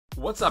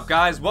What's up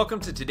guys, welcome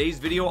to today's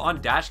video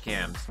on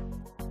dashcams.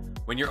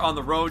 When you're on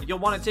the road, you'll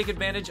want to take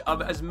advantage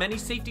of as many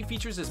safety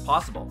features as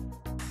possible.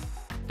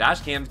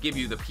 Dashcams give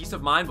you the peace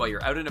of mind while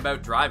you're out and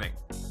about driving.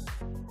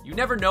 You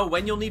never know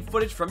when you'll need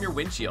footage from your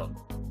windshield,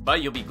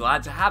 but you'll be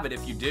glad to have it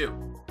if you do.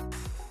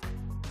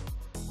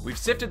 We've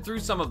sifted through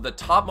some of the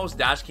topmost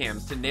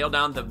dashcams to nail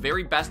down the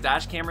very best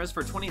dash cameras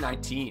for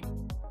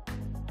 2019.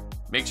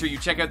 Make sure you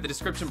check out the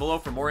description below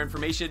for more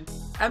information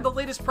and the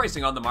latest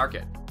pricing on the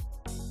market.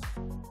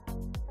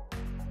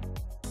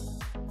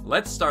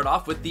 Let's start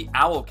off with the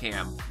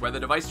Owlcam, where the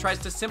device tries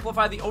to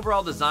simplify the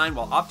overall design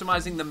while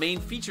optimizing the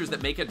main features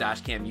that make a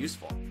dashcam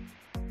useful.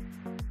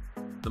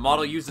 The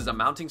model uses a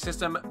mounting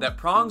system that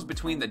prongs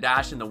between the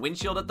dash and the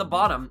windshield at the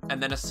bottom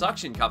and then a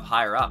suction cup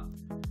higher up.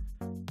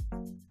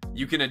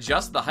 You can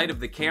adjust the height of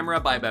the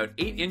camera by about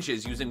 8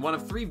 inches using one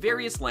of 3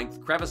 various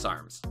length crevice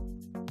arms.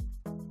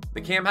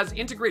 The cam has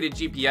integrated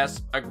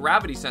GPS, a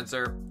gravity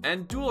sensor,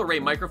 and dual array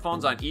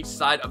microphones on each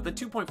side of the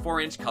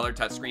 2.4-inch color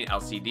touchscreen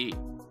LCD.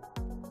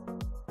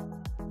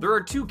 There are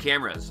 2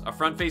 cameras, a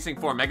front-facing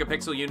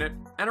 4-megapixel unit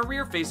and a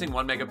rear-facing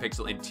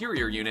 1-megapixel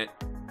interior unit.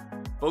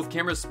 Both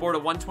cameras sport a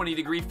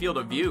 120-degree field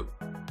of view.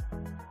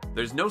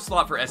 There's no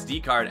slot for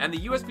SD card and the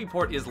USB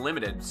port is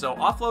limited, so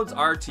offloads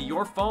are to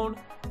your phone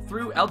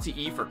through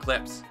LTE for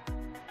clips,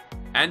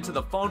 and to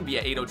the phone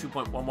via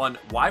 802.11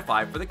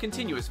 Wi-Fi for the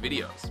continuous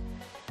videos.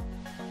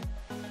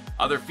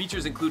 Other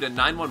features include a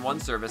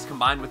 911 service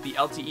combined with the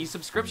LTE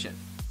subscription,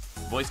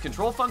 voice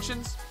control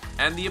functions,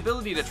 and the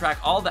ability to track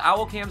all the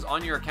Owlcams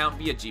on your account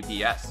via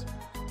GPS.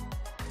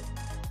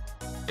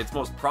 Its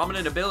most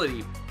prominent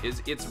ability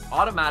is its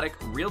automatic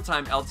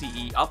real-time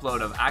LTE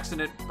upload of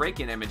accident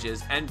break-in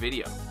images and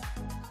video.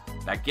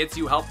 That gets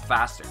you help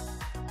faster.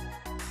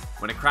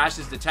 When a crash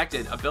is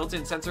detected, a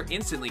built-in sensor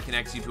instantly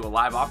connects you to a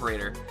live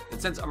operator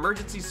that sends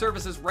emergency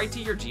services right to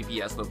your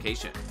GPS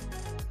location.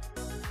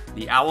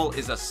 The Owl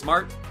is a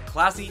smart,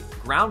 classy,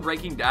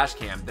 groundbreaking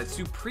dashcam that's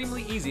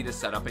supremely easy to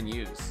set up and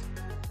use.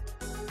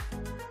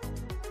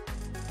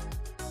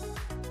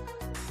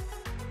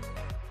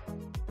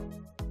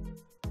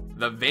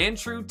 The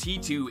Vantrue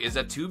T2 is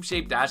a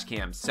tube-shaped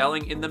dashcam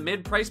selling in the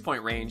mid-price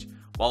point range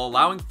while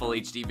allowing full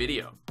HD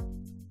video.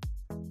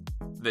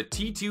 The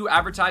T2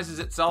 advertises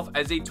itself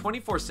as a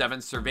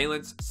 24/7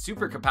 surveillance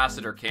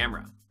supercapacitor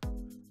camera.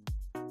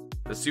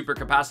 The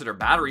supercapacitor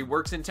battery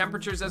works in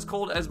temperatures as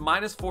cold as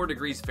 -4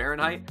 degrees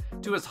Fahrenheit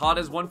to as hot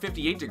as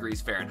 158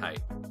 degrees Fahrenheit.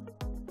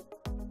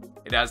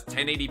 It has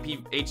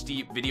 1080p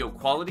HD video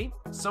quality,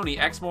 Sony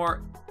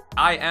Exmor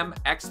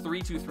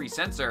IMX323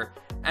 sensor,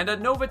 and a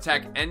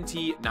Novatech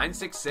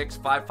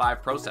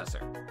NT96655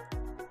 processor.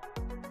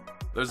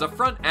 There's a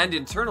front and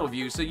internal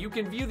view so you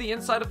can view the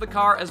inside of the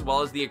car as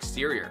well as the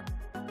exterior.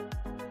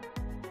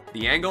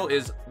 The angle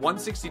is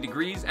 160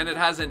 degrees and it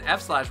has an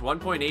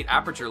f/1.8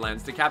 aperture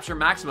lens to capture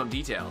maximum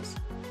details.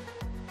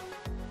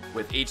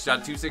 With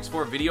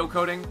H.264 video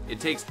coding, it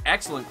takes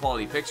excellent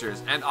quality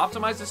pictures and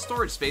optimizes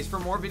storage space for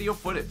more video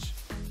footage.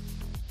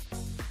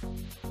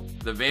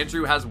 The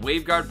Vantrue has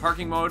waveguard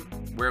parking mode,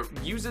 where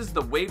it uses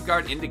the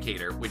waveguard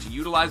indicator, which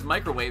utilizes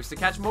microwaves to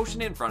catch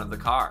motion in front of the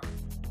car.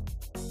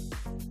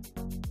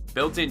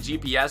 Built-in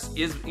GPS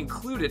is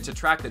included to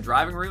track the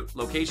driving route,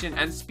 location,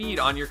 and speed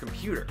on your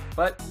computer,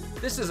 but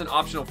this is an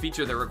optional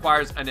feature that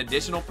requires an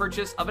additional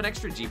purchase of an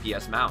extra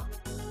GPS mount.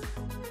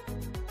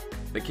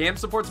 The cam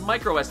supports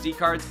micro SD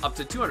cards up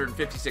to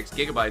 256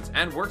 gigabytes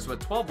and works with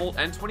 12-volt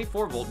and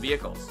 24-volt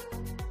vehicles.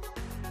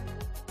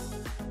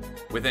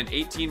 With an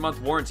 18-month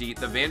warranty,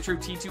 the Vantrue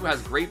T2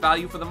 has great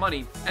value for the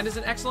money and is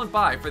an excellent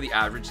buy for the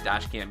average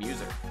dashcam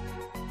user.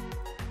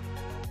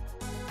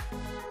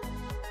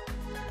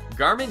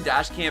 Garmin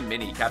Dashcam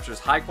Mini captures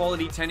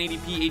high-quality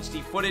 1080p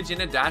HD footage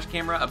in a dash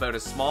camera about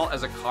as small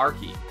as a car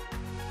key.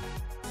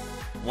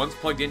 Once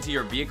plugged into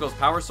your vehicle's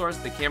power source,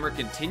 the camera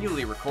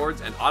continually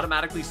records and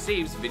automatically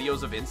saves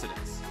videos of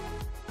incidents.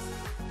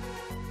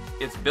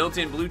 Its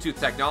built-in Bluetooth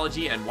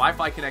technology and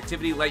Wi-Fi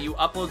connectivity let you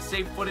upload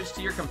saved footage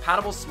to your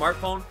compatible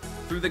smartphone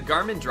through the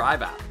Garmin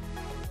Drive app.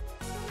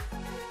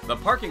 The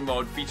parking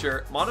mode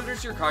feature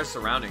monitors your car's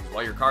surroundings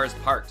while your car is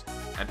parked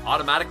and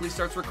automatically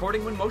starts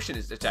recording when motion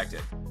is detected.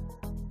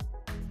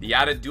 The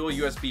added dual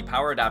USB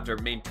power adapter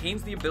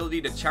maintains the ability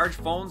to charge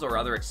phones or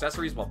other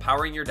accessories while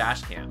powering your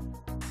dashcam.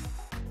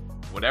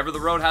 Whatever the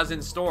road has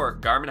in store,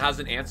 Garmin has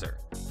an answer.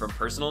 From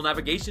personal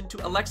navigation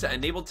to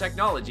Alexa-enabled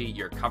technology,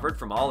 you're covered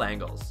from all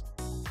angles.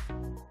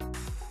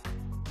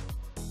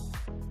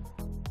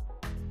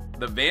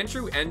 The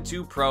Vantrue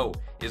N2 Pro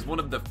is one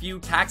of the few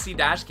taxi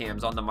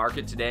dashcams on the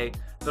market today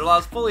that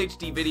allows full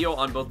HD video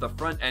on both the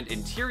front and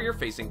interior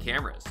facing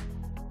cameras.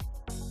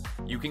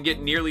 You can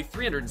get nearly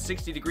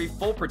 360-degree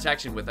full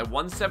protection with a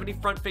 170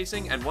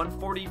 front-facing and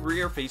 140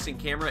 rear-facing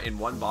camera in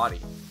one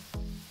body.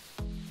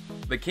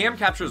 The cam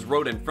captures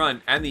road in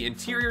front and the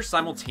interior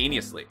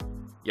simultaneously,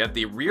 yet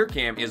the rear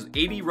cam is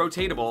 80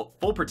 rotatable,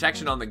 full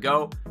protection on the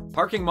go,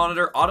 parking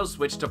monitor auto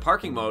switch to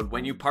parking mode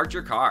when you park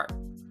your car.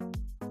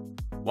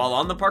 While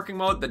on the parking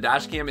mode, the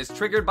dashcam is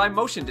triggered by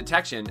motion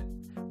detection,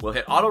 will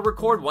hit auto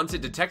record once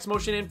it detects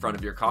motion in front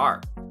of your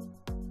car.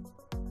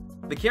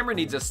 the camera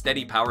needs a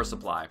steady power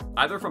supply,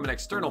 either from an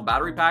external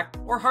battery pack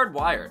or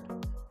hardwired.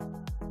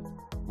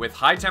 With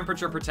high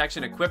temperature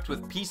protection equipped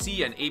with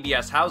PC and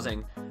ABS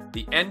housing,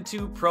 the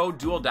N2 Pro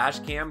Dual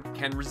Dashcam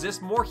can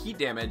resist more heat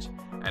damage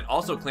and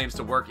also claims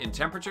to work in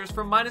temperatures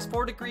from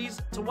 -4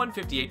 degrees to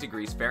 158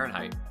 degrees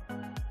Fahrenheit.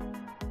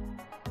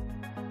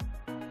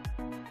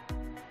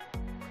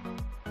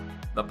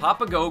 The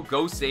Papago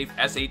GoSafe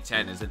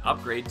S810 is an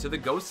upgrade to the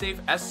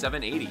GoSafe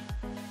S780.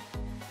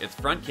 Its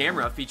front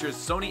camera features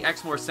Sony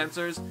Exmor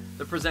sensors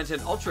that present an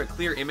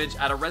ultra-clear image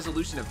at a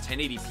resolution of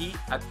 1080p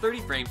at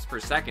 30 frames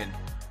per second,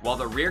 while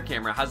the rear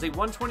camera has a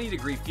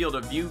 120-degree field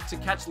of view to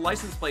catch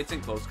license plates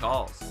in close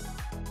calls.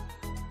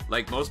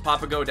 Like most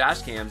Papago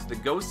dashcams, the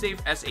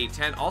GoSafe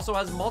S810 also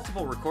has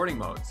multiple recording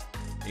modes,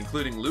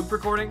 including loop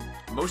recording,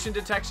 motion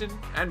detection,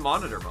 and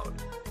monitor mode.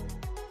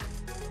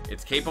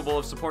 It's capable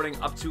of supporting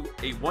up to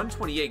a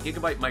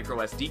 128GB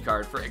microSD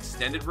card for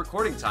extended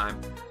recording time,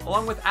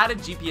 along with added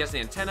GPS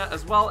antenna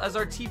as well as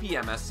our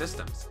TPMS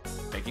systems,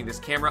 making this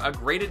camera a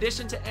great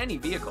addition to any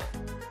vehicle.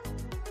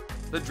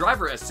 The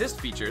driver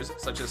assist features,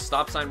 such as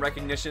stop sign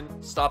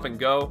recognition, stop and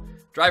go,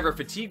 driver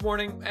fatigue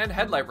warning, and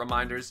headlight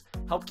reminders,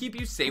 help keep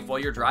you safe while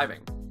you're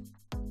driving.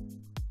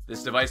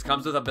 This device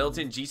comes with a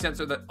built-in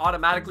G-sensor that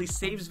automatically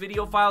saves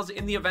video files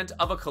in the event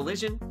of a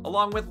collision,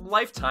 along with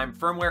lifetime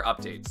firmware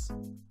updates.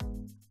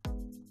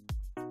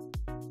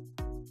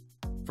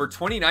 For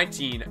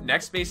 2019,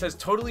 Nextbase has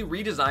totally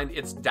redesigned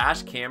its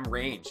dashcam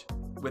range,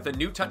 with a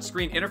new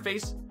touchscreen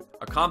interface,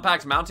 a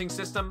compact mounting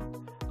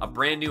system, a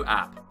brand new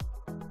app.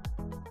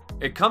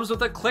 It comes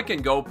with a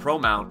click-and-go Pro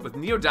mount with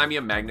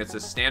neodymium magnets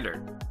as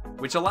standard,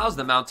 which allows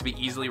the mount to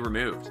be easily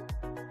removed.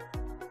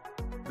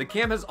 The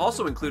cam has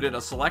also included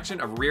a selection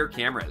of rear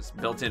cameras,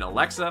 built-in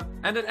Alexa,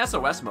 and an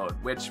SOS mode,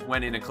 which,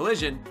 when in a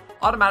collision,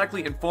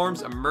 automatically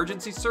informs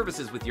emergency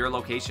services with your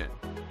location.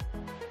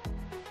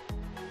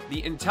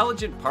 The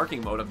intelligent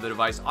parking mode of the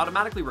device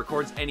automatically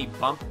records any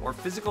bump or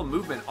physical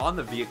movement on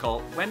the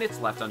vehicle when it's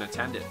left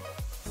unattended.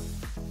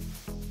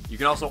 You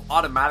can also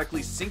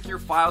automatically sync your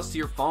files to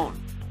your phone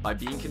by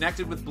being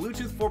connected with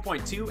Bluetooth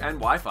 4.2 and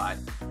Wi-Fi,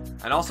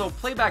 and also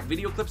playback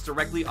video clips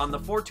directly on the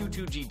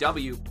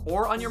 422GW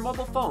or on your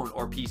mobile phone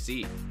or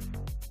PC.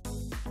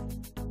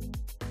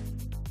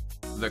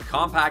 The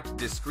compact,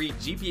 discreet,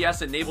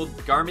 GPS-enabled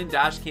Garmin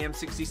Dashcam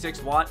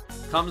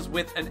 66W comes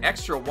with an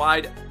extra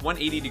wide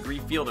 180-degree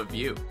field of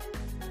view.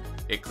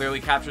 It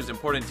clearly captures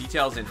important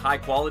details in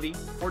high-quality,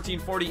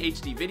 1440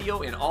 HD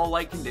video in all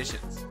light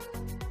conditions.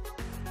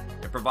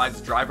 It provides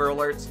driver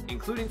alerts,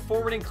 including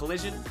forwarding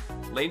collision,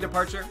 lane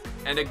departure,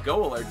 and a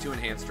go alert to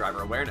enhance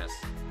driver awareness.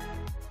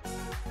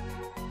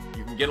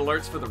 You can get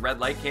alerts for the red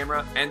light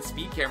camera and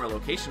speed camera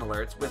location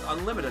alerts with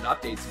unlimited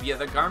updates via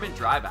the Garmin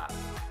Drive app.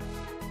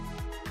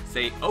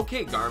 Say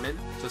 "OK Garmin"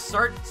 to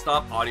start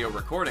stop audio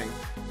recording,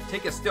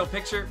 take a still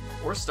picture,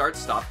 or start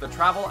stop the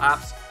travel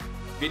app's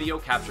video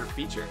capture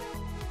feature.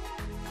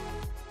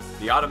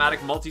 The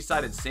automatic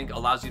multi-sided sync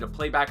allows you to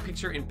play back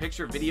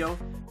picture-in-picture video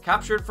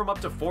captured from up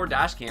to 4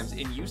 dashcams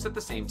in use at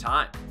the same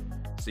time,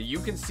 so you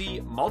can see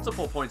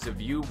multiple points of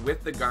view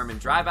with the Garmin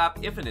Drive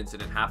app if an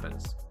incident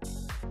happens.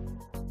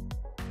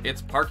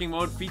 Its parking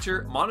mode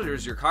feature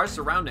monitors your car's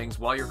surroundings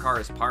while your car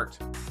is parked.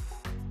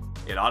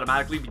 It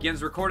automatically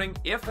begins recording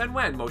if and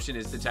when motion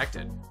is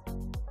detected.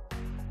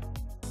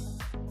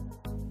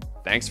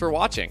 Thanks for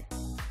watching.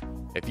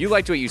 If you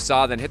liked what you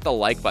saw, then hit the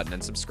like button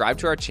and subscribe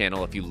to our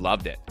channel if you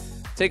loved it.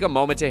 Take a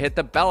moment to hit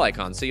the bell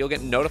icon so you'll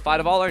get notified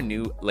of all our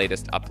new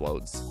latest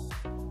uploads.